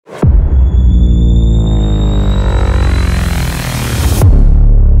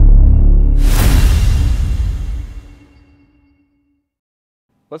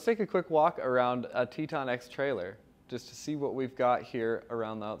Let's take a quick walk around a TetonX trailer just to see what we've got here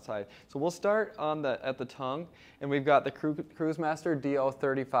around the outside. So we'll start at the tongue, and we've got the Cruisemaster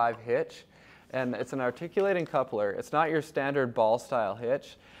DO35 hitch, and it's an articulating coupler. It's not your standard ball style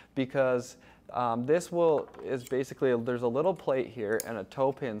hitch because is basically, there's a little plate here and a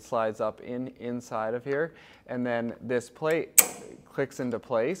toe pin slides up inside of here, and then this plate clicks into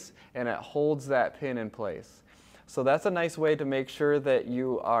place and it holds that pin in place. So that's a nice way to make sure that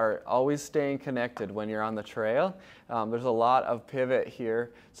you are always staying connected when you're on the trail. There's a lot of pivot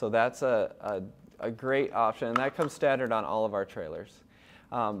here, so that's a great option, and that comes standard on all of our trailers.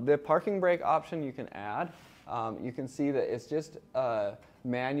 The parking brake option you can add. You can see that it's just a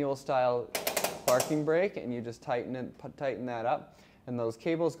manual style parking brake, and you just tighten that up, and those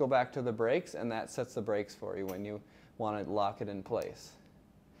cables go back to the brakes, and that sets the brakes for you when you want to lock it in place.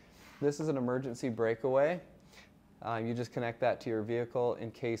 This is an emergency breakaway. You just connect that to your vehicle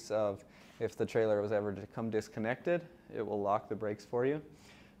in case of if the trailer was ever to come disconnected, it will lock the brakes for you.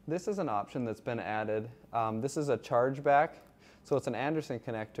 This is an option that's been added. This is a charge back, so it's an Anderson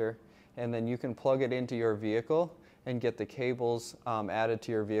connector, and then you can plug it into your vehicle and get the cables added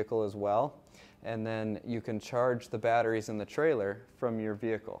to your vehicle as well, and then you can charge the batteries in the trailer from your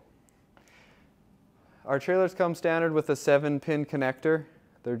vehicle. Our trailers come standard with a 7-pin connector.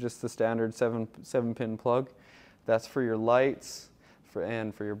 They're just the standard 7-pin plug. That's for your lights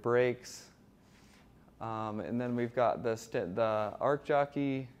and for your brakes. And then we've got the arc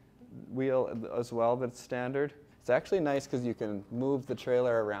jockey wheel as well that's standard. It's actually nice because you can move the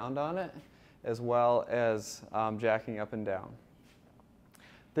trailer around on it as well as jacking up and down.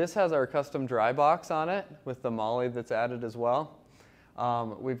 This has our custom dry box on it with the MOLLE that's added as well.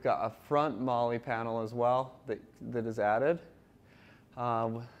 We've got a front MOLLE panel as well that is added.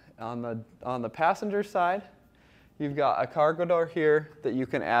 On the passenger side, you've got a cargo door here that you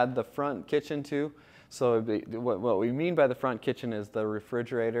can add the front kitchen to. So what we mean by the front kitchen is the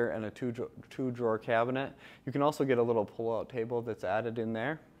refrigerator and a two-drawer cabinet. You can also get a little pull-out table that's added in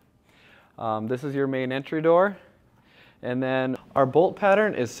there. This is your main entry door. And then our bolt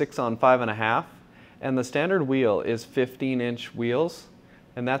pattern is 6 on 5.5, and the standard wheel is 15-inch wheels,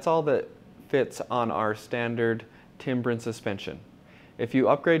 and that's all that fits on our standard Timbren suspension. If you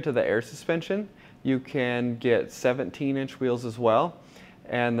upgrade to the air suspension, you can get 17-inch wheels as well,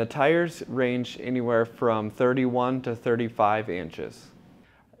 and the tires range anywhere from 31 to 35 inches.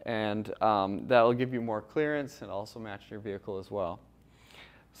 And that will give you more clearance and also match your vehicle as well.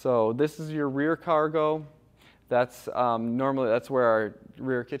 So this is your rear cargo. That's normally that's where our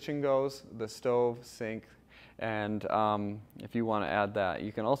rear kitchen goes, the stove, sink, and if you want to add that.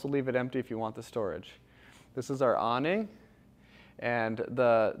 You can also leave it empty if you want the storage. This is our awning. And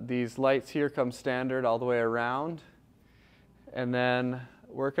these lights here come standard all the way around. And then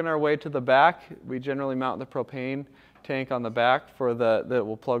working our way to the back, we generally mount the propane tank on the back that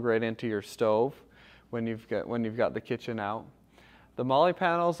will plug right into your stove when you've got the kitchen out. The MOLLE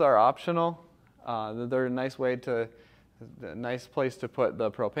panels are optional. They're a nice place to put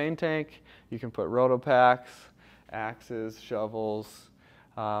the propane tank. You can put rotopacks, axes, shovels,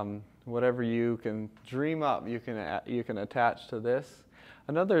 whatever you can dream up, you can attach to this.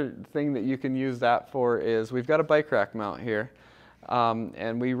 Another thing that you can use that for is we've got a bike rack mount here,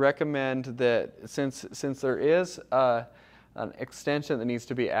 and we recommend that since there is an extension that needs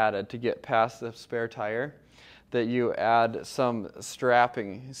to be added to get past the spare tire, that you add some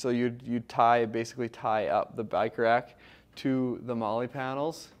strapping. So you basically tie up the bike rack to the MOLLE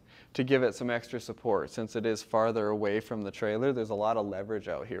panels to give it some extra support. Since it is farther away from the trailer, there's a lot of leverage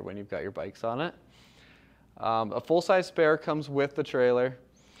out here when you've got your bikes on it. A full-size spare comes with the trailer,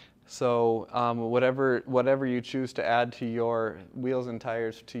 so whatever you choose to add to your wheels and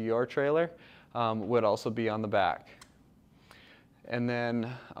tires to your trailer would also be on the back. And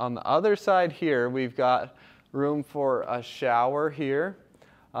then on the other side here, we've got room for a shower here.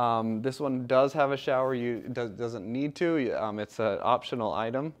 This one does have a shower. Doesn't need to. It's an optional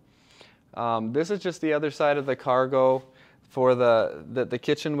item. This is just the other side of the cargo for that the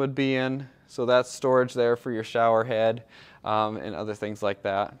kitchen would be in. So that's storage there for your shower head and other things like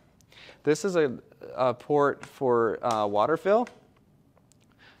that. This is a port for water fill.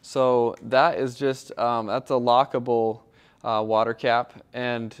 So that is just that's a lockable water cap,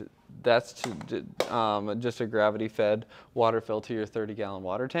 and that's just a gravity-fed water fill to your 30-gallon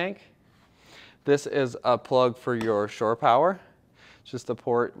water tank. This is a plug for your shore power. It's just a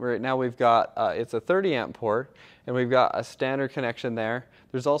port. Right now we've got, it's a 30-amp port, and we've got a standard connection there.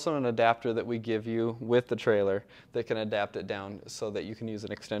 There's also an adapter that we give you with the trailer that can adapt it down so that you can use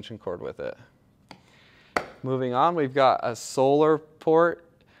an extension cord with it. Moving on, we've got a solar port.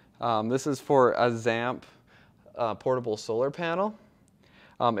 This is for a ZAMP portable solar panel.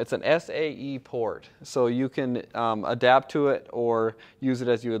 It's an SAE port, so you can adapt to it or use it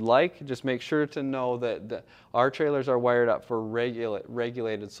as you would like. Just make sure to know that our trailers are wired up for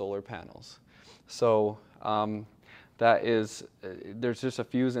regulated solar panels. So there's just a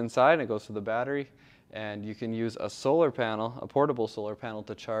fuse inside, and it goes to the battery, and you can use a solar panel, a portable solar panel,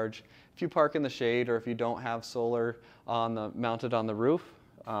 to charge if you park in the shade or if you don't have solar mounted on the roof.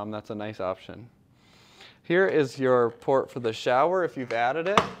 That's a nice option. Here is your port for the shower if you've added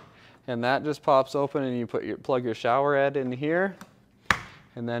it, and that just pops open and you plug your shower head in here.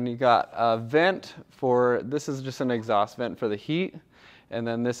 And then you got a vent for, this is just an exhaust vent for the heat, and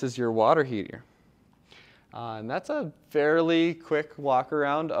then this is your water heater. And that's a fairly quick walk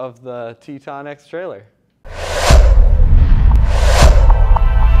around of the TetonX trailer.